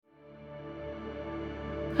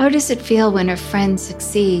How does it feel when a friend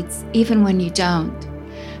succeeds, even when you don't?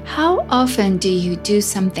 How often do you do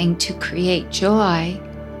something to create joy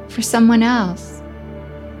for someone else?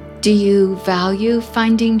 Do you value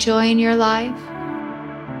finding joy in your life?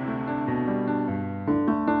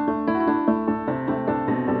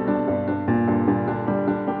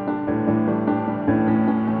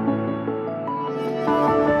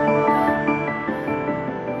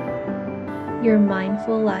 Your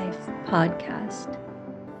Mindful Life podcast.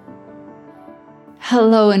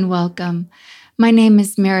 Hello and welcome. My name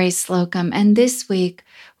is Mary Slocum, and this week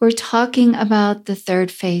we're talking about the third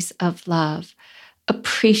phase of love,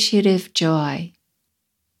 appreciative joy.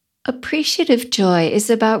 Appreciative joy is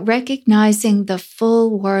about recognizing the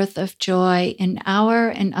full worth of joy in our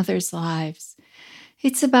and others' lives.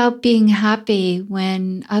 It's about being happy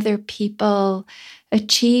when other people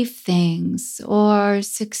achieve things or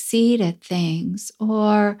succeed at things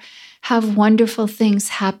or have wonderful things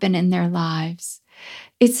happen in their lives.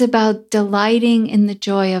 It's about delighting in the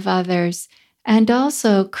joy of others and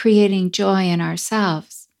also creating joy in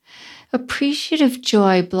ourselves. Appreciative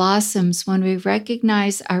joy blossoms when we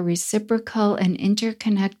recognize our reciprocal and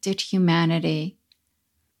interconnected humanity.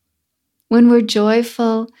 When we're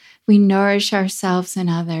joyful, we nourish ourselves and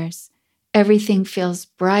others. Everything feels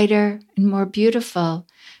brighter and more beautiful.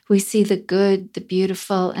 We see the good, the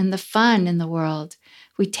beautiful, and the fun in the world.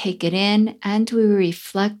 We take it in and we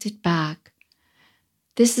reflect it back.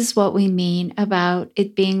 This is what we mean about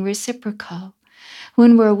it being reciprocal.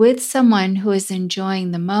 When we're with someone who is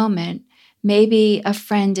enjoying the moment, maybe a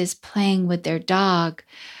friend is playing with their dog,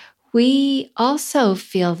 we also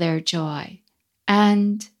feel their joy,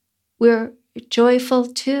 and we're joyful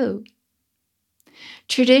too.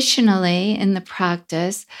 Traditionally, in the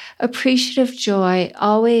practice, appreciative joy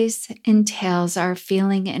always entails our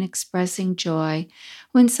feeling and expressing joy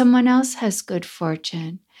when someone else has good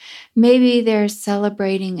fortune. Maybe they're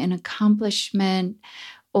celebrating an accomplishment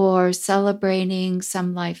or celebrating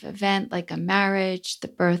some life event like a marriage, the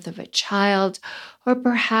birth of a child, or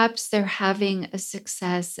perhaps they're having a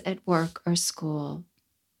success at work or school.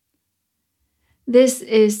 This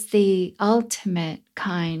is the ultimate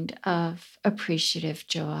kind of appreciative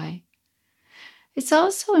joy. It's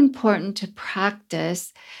also important to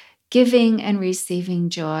practice giving and receiving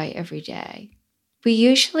joy every day. We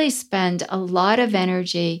usually spend a lot of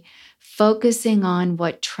energy focusing on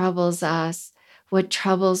what troubles us, what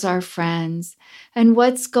troubles our friends, and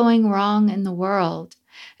what's going wrong in the world,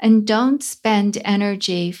 and don't spend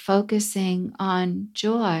energy focusing on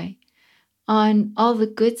joy, on all the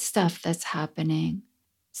good stuff that's happening.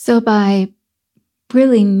 So by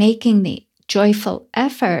really making the joyful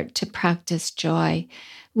effort to practice joy,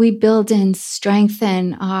 we build and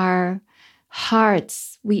strengthen our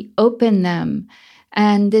hearts, we open them,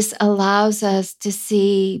 and this allows us to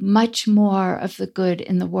see much more of the good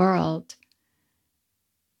in the world.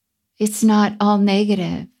 It's not all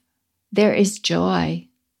negative. There is joy.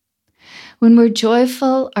 When we're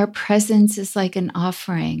joyful, our presence is like an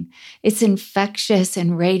offering. It's infectious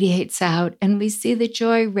and radiates out, and we see the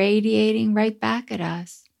joy radiating right back at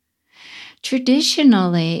us.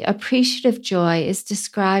 Traditionally, appreciative joy is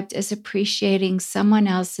described as appreciating someone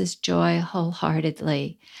else's joy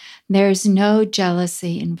wholeheartedly. There's no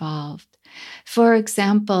jealousy involved. For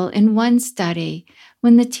example, in one study,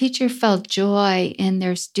 when the teacher felt joy in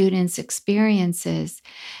their students' experiences,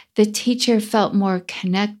 the teacher felt more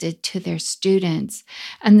connected to their students,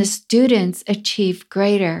 and the students achieved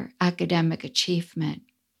greater academic achievement.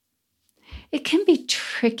 It can be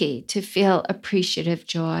tricky to feel appreciative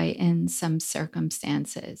joy in some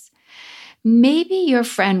circumstances. Maybe your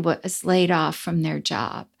friend was laid off from their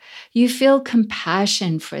job. You feel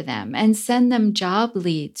compassion for them and send them job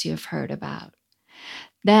leads you've heard about.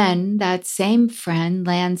 Then that same friend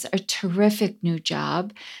lands a terrific new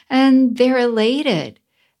job and they're elated.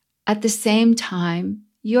 At the same time,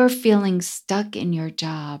 you're feeling stuck in your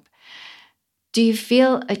job. Do you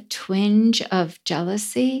feel a twinge of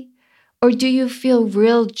jealousy? Or do you feel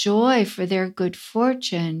real joy for their good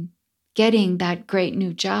fortune, getting that great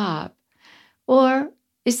new job? Or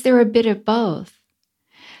is there a bit of both?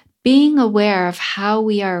 Being aware of how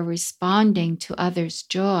we are responding to others'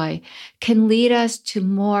 joy can lead us to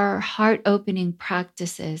more heart-opening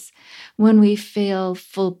practices when we feel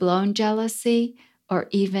full-blown jealousy or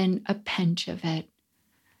even a pinch of it.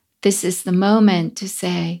 This is the moment to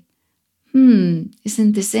say,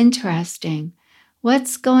 isn't this interesting?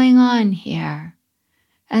 What's going on here?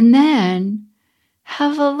 And then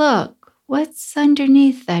have a look. What's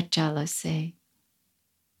underneath that jealousy?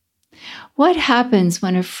 What happens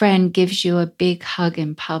when a friend gives you a big hug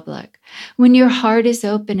in public? When your heart is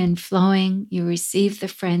open and flowing, you receive the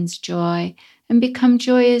friend's joy and become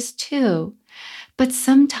joyous too. But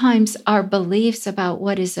sometimes our beliefs about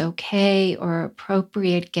what is okay or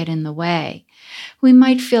appropriate get in the way. We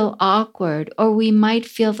might feel awkward, or we might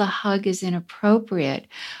feel the hug is inappropriate,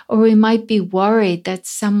 or we might be worried that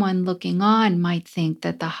someone looking on might think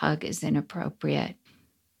that the hug is inappropriate.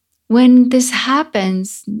 When this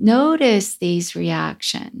happens, notice these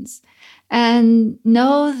reactions and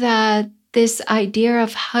know that this idea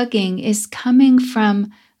of hugging is coming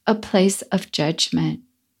from a place of judgment.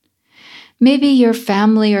 Maybe your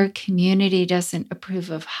family or community doesn't approve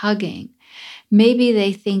of hugging. Maybe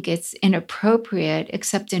they think it's inappropriate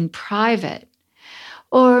except in private.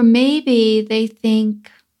 Or maybe they think,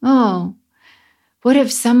 oh, what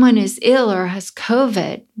if someone is ill or has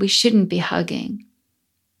COVID? We shouldn't be hugging.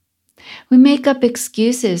 We make up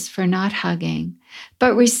excuses for not hugging,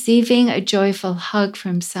 but receiving a joyful hug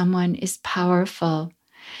from someone is powerful.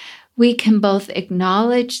 We can both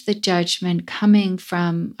acknowledge the judgment coming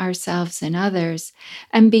from ourselves and others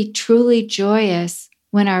and be truly joyous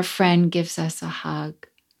when our friend gives us a hug.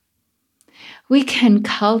 We can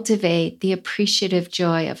cultivate the appreciative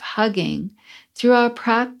joy of hugging through our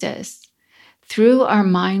practice. Through our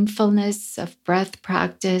mindfulness of breath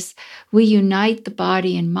practice, we unite the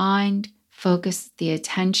body and mind, focus the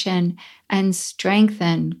attention, and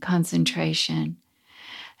strengthen concentration.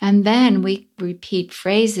 And then we repeat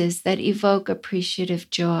phrases that evoke appreciative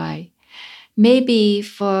joy. Maybe,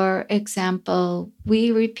 for example,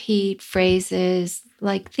 we repeat phrases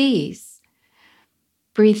like these.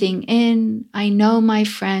 Breathing in, I know my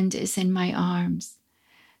friend is in my arms.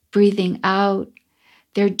 Breathing out,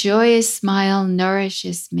 their joyous smile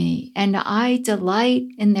nourishes me, and I delight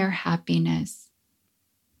in their happiness.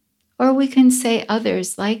 Or we can say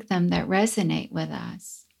others like them that resonate with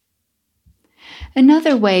us.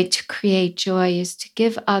 Another way to create joy is to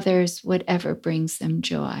give others whatever brings them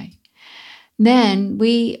joy. Then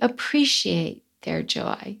we appreciate their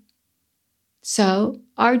joy. So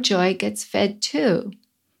our joy gets fed too.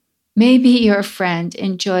 Maybe your friend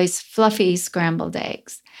enjoys fluffy scrambled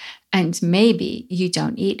eggs, and maybe you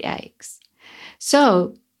don't eat eggs.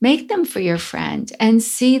 So make them for your friend and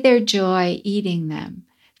see their joy eating them.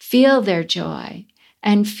 Feel their joy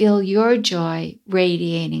and feel your joy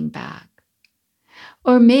radiating back.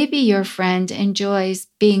 Or maybe your friend enjoys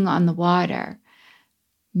being on the water.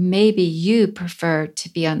 Maybe you prefer to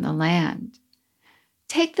be on the land.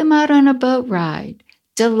 Take them out on a boat ride.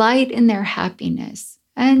 Delight in their happiness,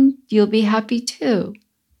 and you'll be happy too.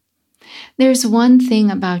 There's one thing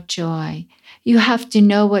about joy. You have to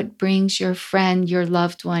know what brings your friend, your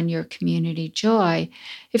loved one, your community joy.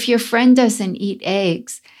 If your friend doesn't eat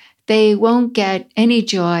eggs, they won't get any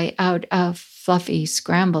joy out of fluffy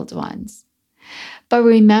scrambled ones. But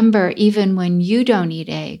remember, even when you don't eat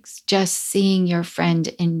eggs, just seeing your friend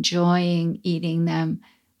enjoying eating them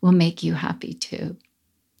will make you happy too.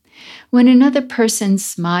 When another person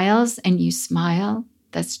smiles and you smile,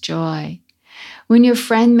 that's joy. When your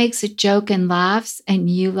friend makes a joke and laughs and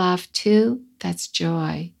you laugh too, that's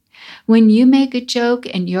joy. When you make a joke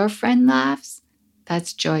and your friend laughs,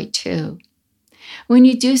 that's joy too. When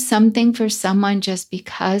you do something for someone just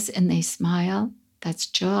because and they smile, that's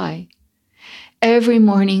joy. Every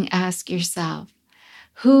morning, ask yourself,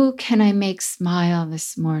 who can I make smile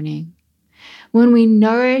this morning? When we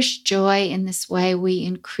nourish joy in this way, we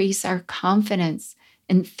increase our confidence,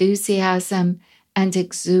 enthusiasm, and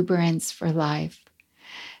exuberance for life.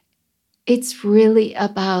 It's really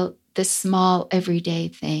about the small everyday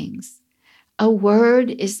things. A word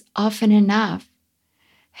is often enough.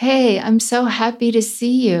 Hey, I'm so happy to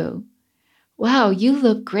see you. Wow, you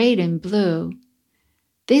look great in blue.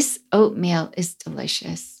 This oatmeal is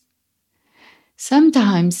delicious.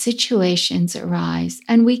 Sometimes situations arise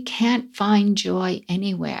and we can't find joy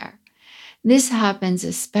anywhere. This happens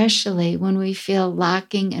especially when we feel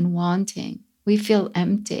lacking and wanting. We feel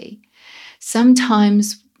empty.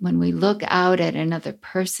 Sometimes when we look out at another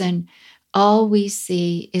person, all we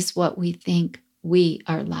see is what we think we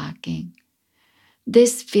are lacking.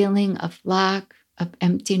 This feeling of lack, of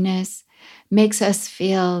emptiness, makes us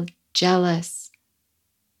feel jealous.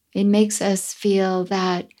 It makes us feel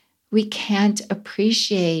that we can't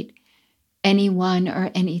appreciate anyone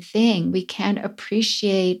or anything. We can't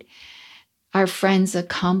appreciate our friends'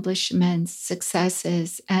 accomplishments,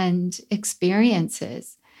 successes, and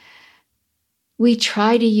experiences. We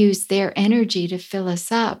try to use their energy to fill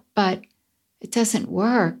us up, but it doesn't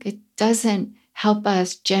work. It doesn't help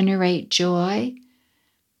us generate joy.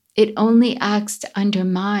 It only acts to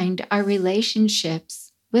undermine our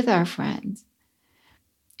relationships with our friends.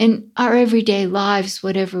 In our everyday lives,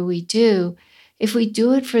 whatever we do, if we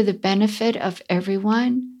do it for the benefit of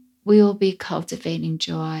everyone, we will be cultivating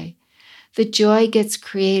joy. The joy gets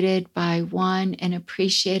created by one and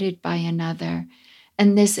appreciated by another,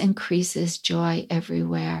 and this increases joy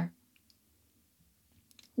everywhere.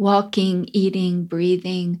 Walking, eating,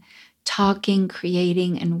 breathing, talking,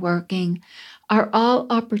 creating, and working are all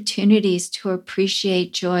opportunities to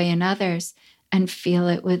appreciate joy in others and feel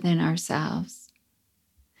it within ourselves.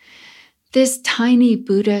 This tiny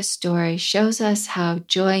Buddha story shows us how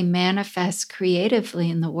joy manifests creatively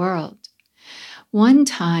in the world. One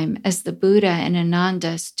time, as the Buddha and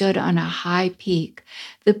Ananda stood on a high peak,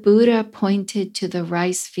 the Buddha pointed to the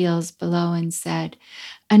rice fields below and said,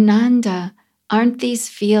 "Ananda, aren't these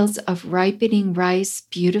fields of ripening rice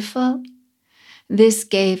beautiful?" This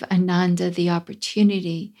gave Ananda the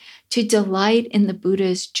opportunity to delight in the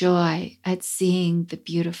Buddha's joy at seeing the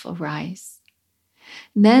beautiful rice.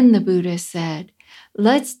 Then the Buddha said,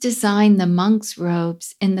 "Let's design the monk's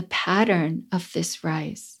robes in the pattern of this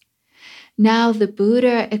rice." Now the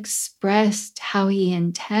Buddha expressed how he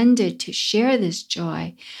intended to share this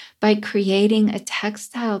joy by creating a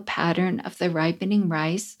textile pattern of the ripening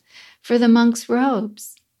rice for the monk's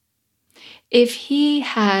robes. If he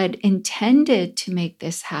had intended to make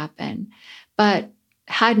this happen, but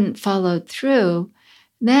hadn't followed through,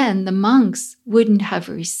 then the monks wouldn't have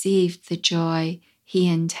received the joy he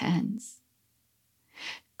intends.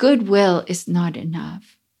 Goodwill is not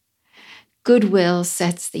enough. Goodwill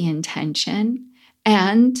sets the intention,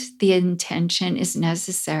 and the intention is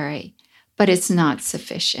necessary, but it's not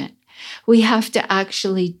sufficient. We have to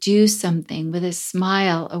actually do something with a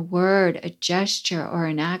smile, a word, a gesture, or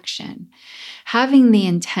an action. Having the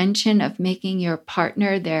intention of making your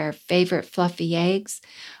partner their favorite fluffy eggs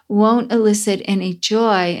won't elicit any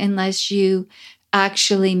joy unless you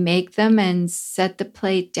actually make them and set the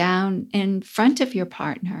plate down in front of your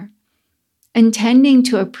partner. Intending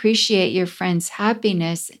to appreciate your friend's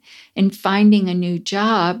happiness in finding a new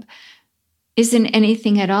job isn't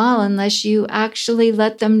anything at all unless you actually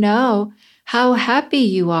let them know how happy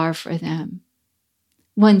you are for them.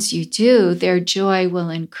 Once you do, their joy will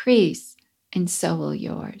increase, and so will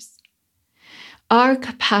yours. Our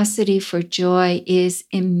capacity for joy is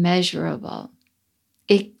immeasurable.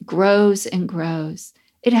 It grows and grows.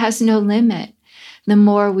 It has no limit. The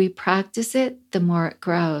more we practice it, the more it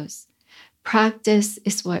grows. Practice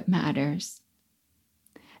is what matters.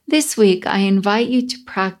 This week, I invite you to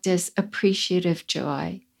practice appreciative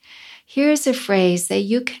joy. Here's a phrase that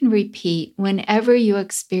you can repeat whenever you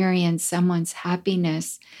experience someone's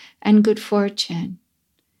happiness and good fortune.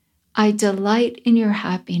 I delight in your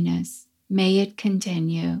happiness. May it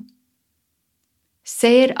continue.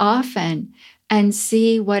 Say it often and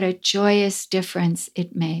see what a joyous difference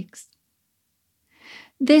it makes.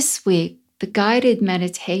 This week, the guided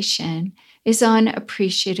meditation is on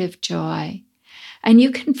appreciative joy, and you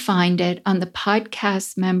can find it on the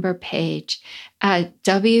podcast member page at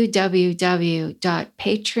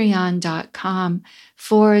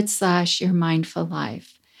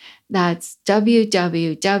www.patreon.com/yourmindfullife. That's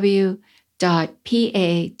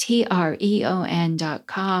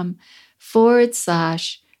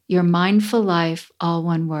www.patreon.com/yourmindfullife, all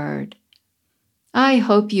one word. I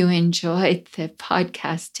hope you enjoyed the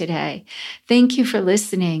podcast today. Thank you for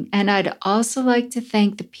listening. And I'd also like to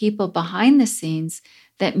thank the people behind the scenes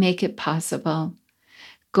that make it possible.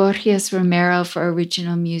 Gorgias Romero for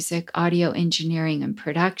original music, audio engineering, and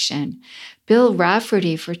production. Bill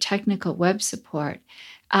Rafferty for technical web support.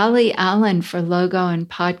 Ali Allen for logo and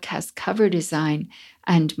podcast cover design.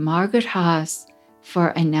 And Margaret Haas for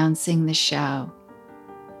announcing the show.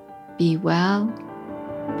 Be well,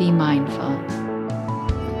 be mindful.